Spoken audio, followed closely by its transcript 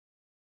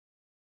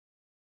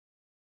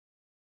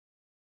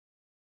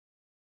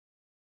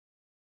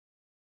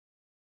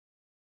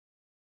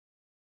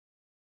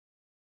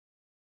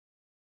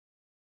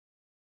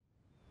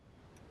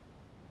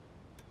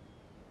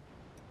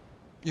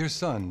Your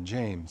son,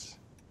 James.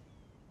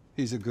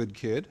 He's a good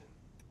kid.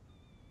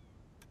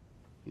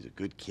 He's a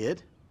good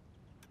kid?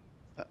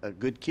 A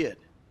good kid?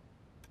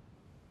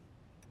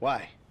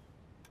 Why?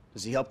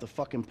 Does he help the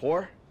fucking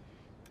poor?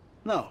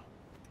 No.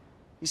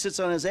 He sits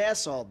on his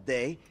ass all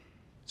day,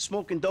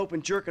 smoking dope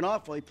and jerking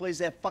off while he plays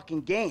that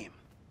fucking game.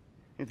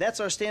 If that's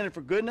our standard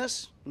for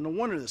goodness, no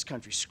wonder this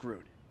country's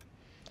screwed.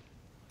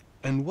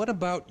 And what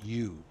about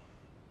you?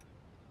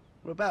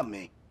 What about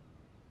me?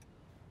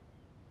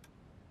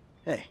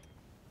 Hey.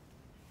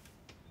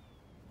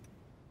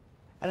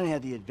 I don't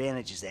have the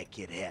advantages that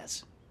kid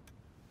has.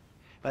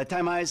 By the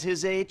time I was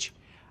his age,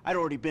 I'd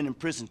already been in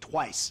prison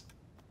twice.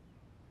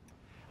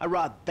 I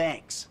robbed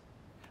banks.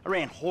 I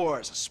ran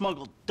whores. I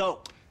smuggled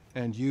dope.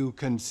 And you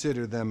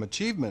consider them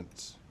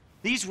achievements?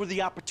 These were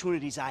the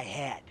opportunities I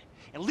had.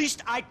 At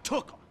least I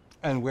took them.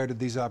 And where did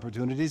these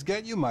opportunities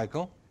get you,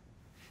 Michael?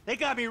 They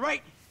got me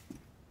right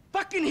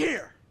fucking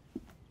here.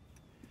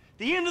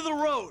 The end of the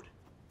road.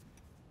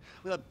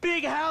 With a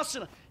big house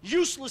and a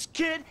useless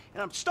kid,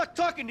 and I'm stuck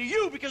talking to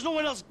you because no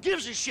one else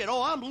gives a shit.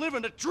 Oh, I'm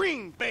living a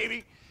dream,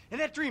 baby. And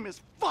that dream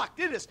is fucked.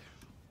 It is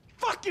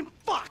fucking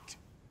fucked.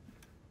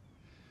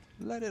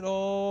 Let it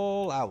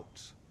all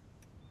out.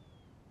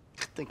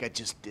 I think I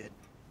just did.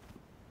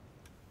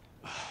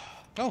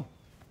 Oh.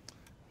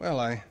 Well,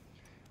 I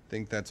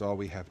think that's all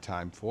we have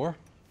time for.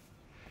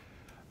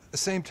 The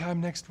same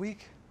time next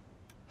week?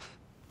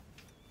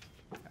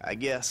 I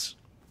guess.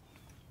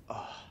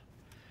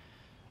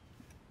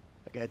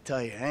 I gotta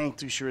tell you, I ain't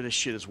too sure this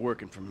shit is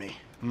working for me.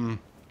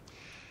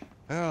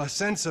 Well, a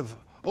sense of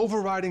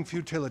overriding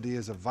futility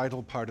is a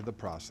vital part of the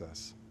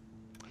process.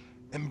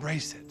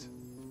 Embrace it.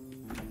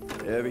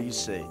 Whatever you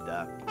say,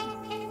 Doc.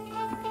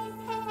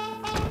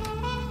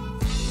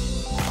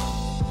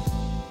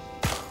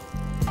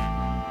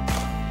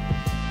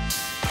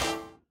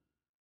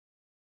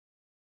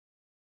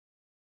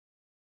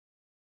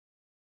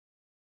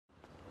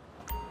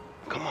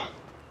 Come on.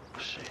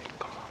 Shit,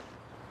 come on.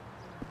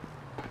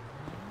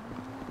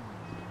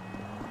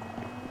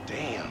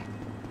 Damn,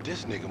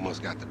 this nigga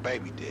must got the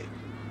baby dick.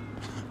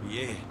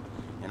 Yeah,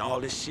 and all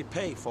this shit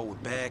paid for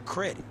with bad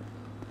credit.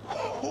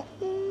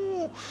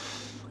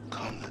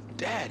 Come to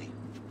daddy.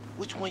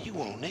 Which one you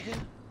want, nigga?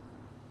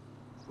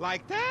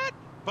 Like that?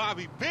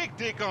 Bobby big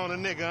dick on a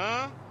nigga,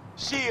 huh?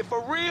 Shit,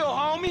 for real,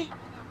 homie.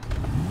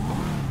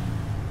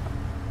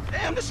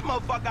 Damn, this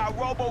motherfucker got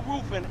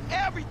robo-roof and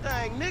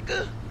everything,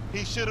 nigga.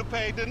 He should have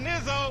paid the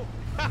nizzo.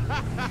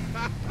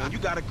 Man, you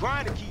gotta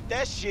grind to keep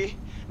that shit.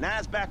 Now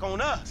it's back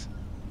on us.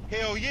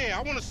 Hell yeah,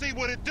 I want to see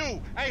what it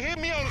do. Hey, hit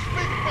me on the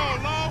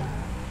speakerphone, Law.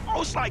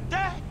 Oh, it's like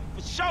that?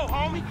 For sure,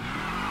 homie.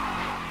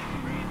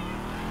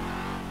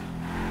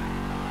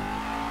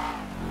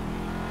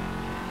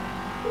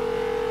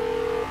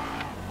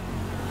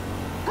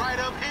 Right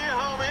up here,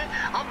 homie.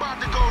 I'm about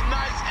to go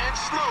nice and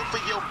slow for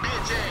your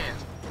bitch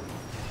ass.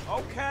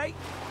 Okay.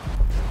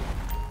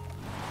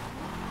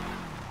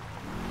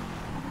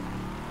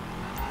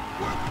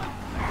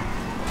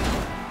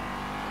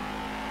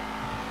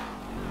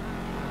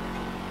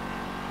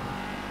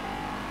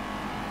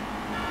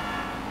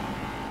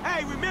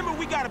 Hey, remember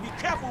we gotta be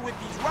careful with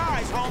these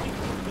rides, homie.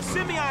 The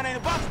Simeon ain't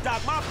about to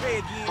dock my pay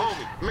again.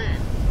 Homie,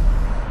 man.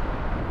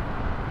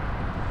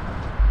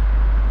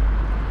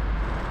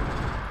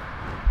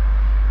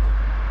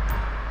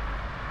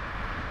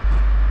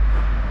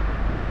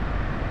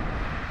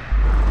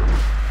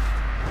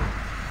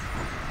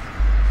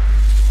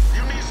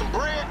 You need some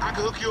bread? I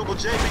can hook you up with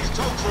JB's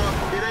tow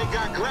truck. It ain't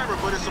got glamour,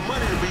 but it's some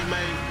money to be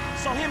made.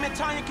 So him and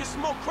Tanya can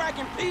smoke crack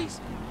in peace?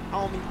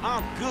 Homie,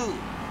 I'm good.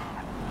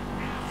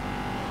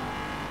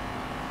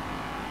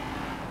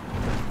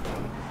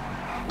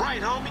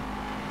 Right, homie?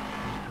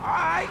 All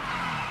right.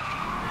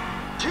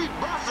 Keep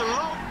bustin',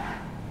 low.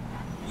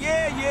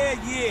 Yeah.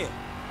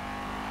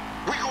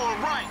 We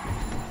going right.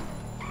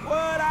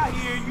 What? I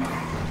hear you.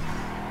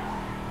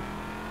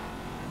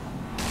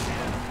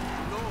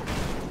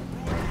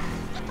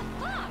 What the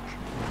fuck?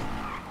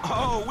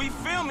 Oh, we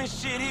filming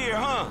shit here,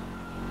 huh?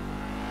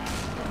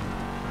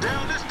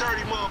 Down this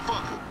dirty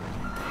motherfucker.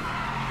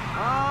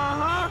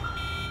 Uh-huh.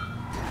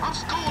 I'm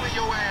schooling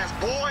your ass,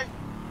 boy.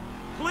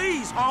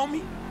 Please,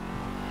 homie.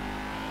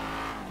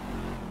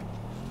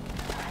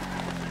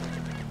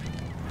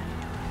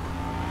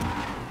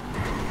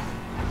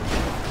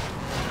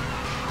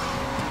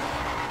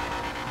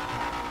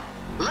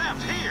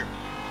 Left here.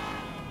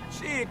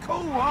 Shit,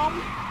 cool,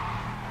 homie.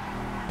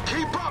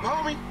 Keep up,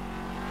 homie.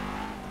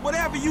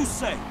 Whatever you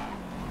say.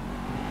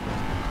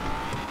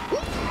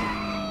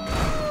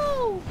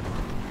 Woo!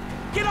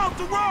 Get off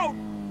the road!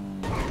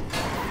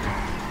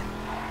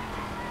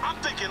 I'm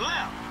thinking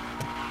left.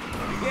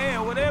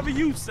 Yeah, whatever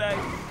you say.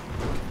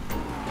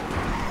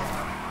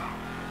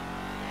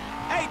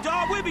 Hey,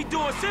 dawg, we be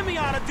doing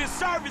Simeon a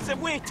disservice if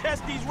we ain't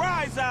test these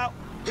rides out.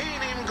 He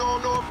ain't even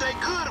gonna know if they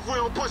good if we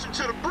don't push him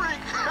to the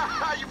brink.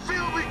 You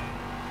feel me?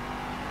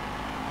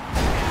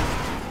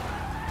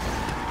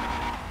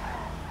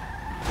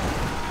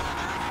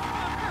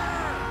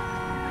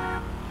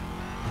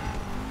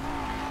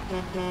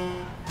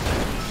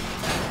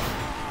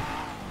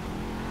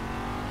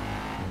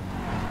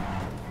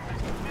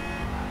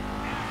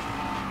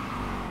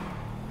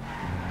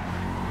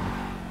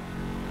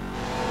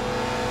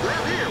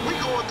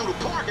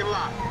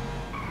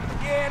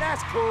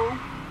 That's cool.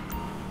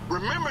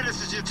 Remember,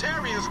 this is your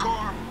Terrier's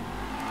car.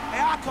 Hey,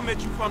 I'll come at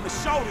you from the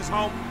shoulders,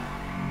 homie.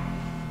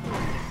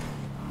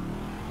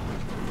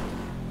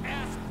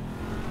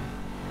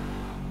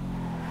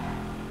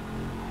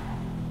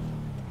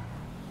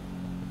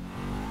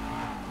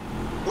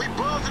 We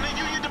buzzing in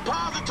Union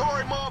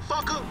Depository,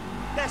 motherfucker.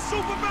 That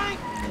super bank?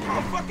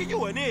 Motherfucker,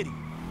 you an idiot.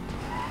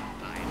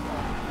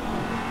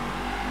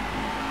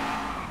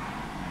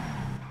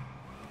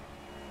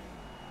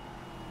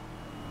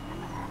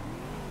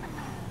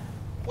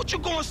 What you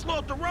going slow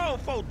up the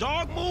road for,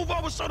 dog? Move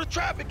over so the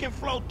traffic can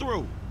flow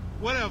through.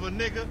 Whatever,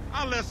 nigga.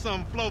 I'll let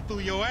something flow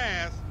through your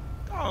ass.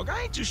 Dog,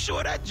 I ain't too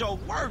sure that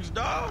joke works,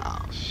 dog.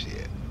 Oh,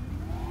 shit.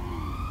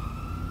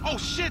 Oh,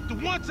 shit, the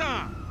one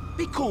time.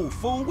 Be cool,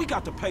 fool. We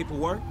got the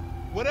paperwork.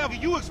 Whatever,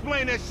 you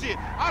explain that shit.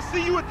 I'll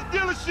see you at the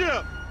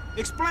dealership.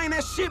 Explain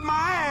that shit my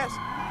ass.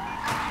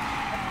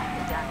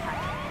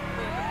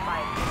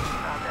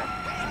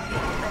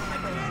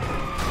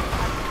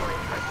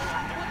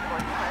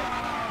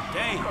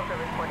 Damn.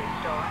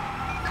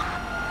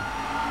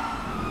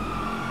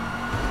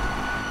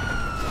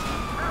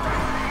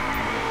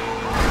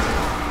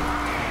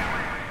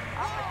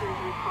 Officers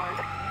report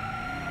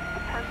a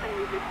person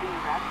resisting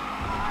arrest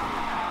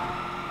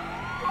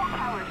on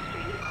Tower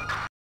Street.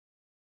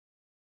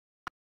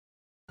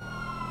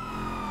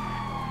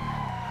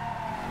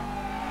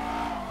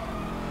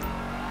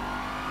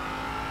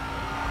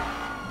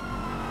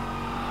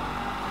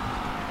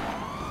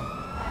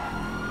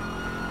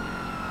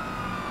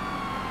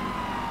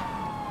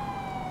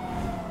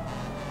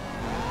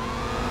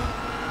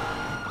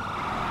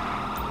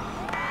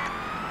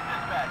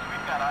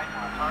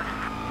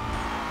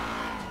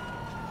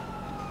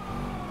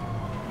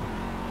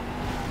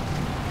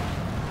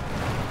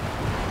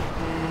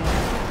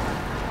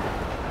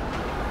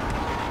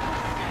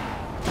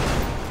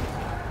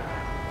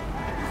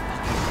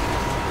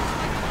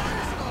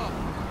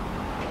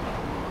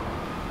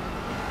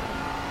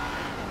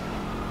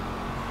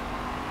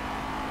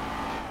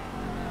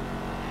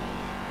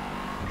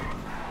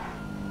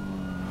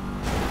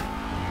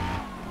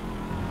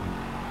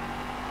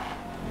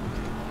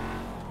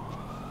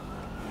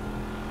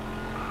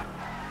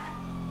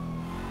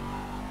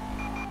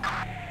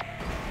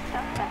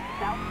 Suspect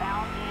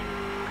southbound in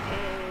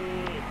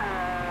a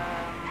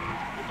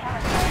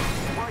California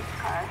sports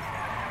car.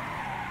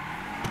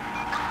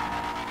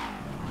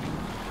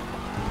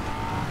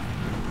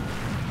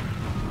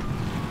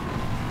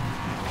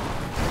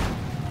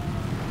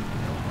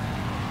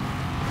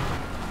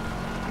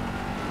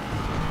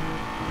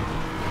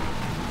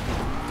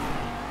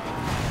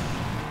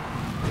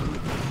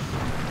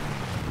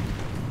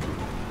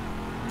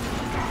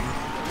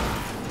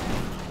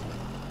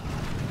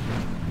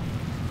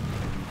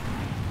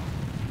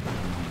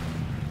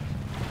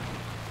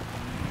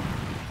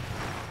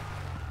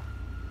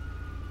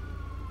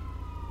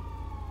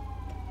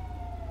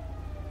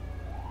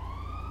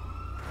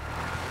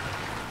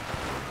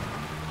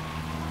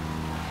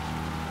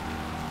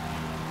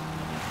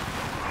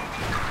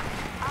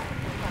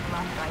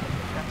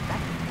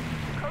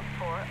 Code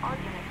 4, all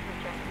units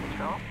return to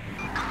patrol.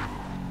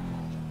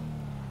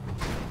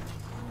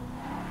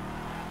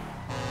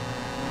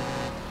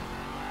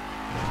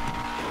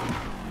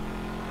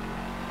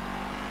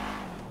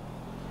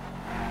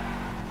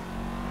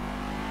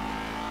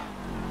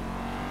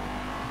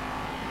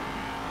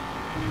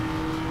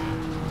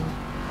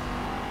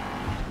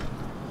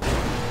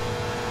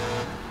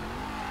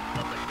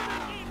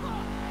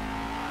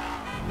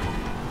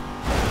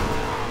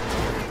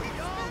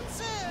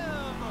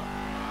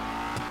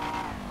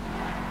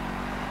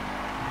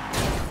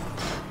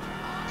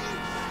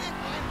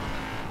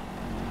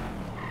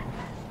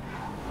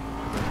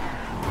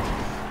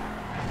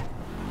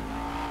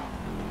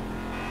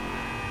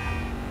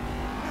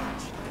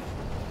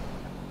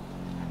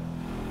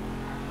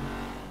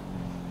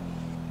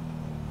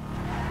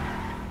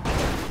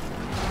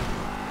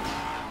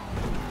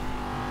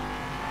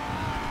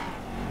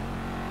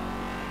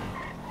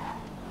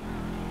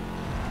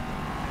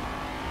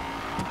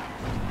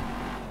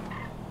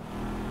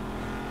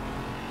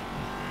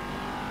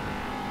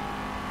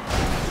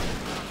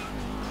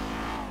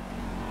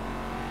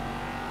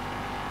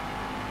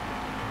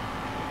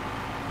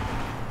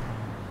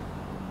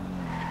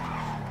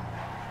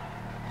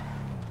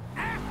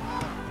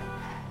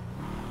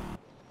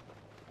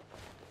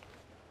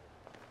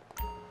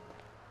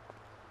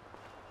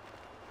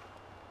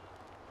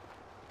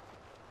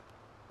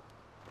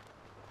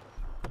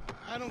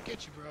 I don't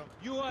get you, bro.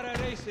 You are a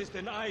racist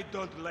and I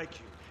don't like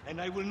you. And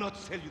I will not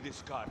sell you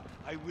this car.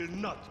 I will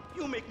not.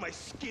 You make my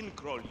skin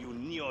crawl, you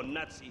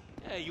neo-Nazi.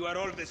 You are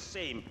all the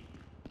same.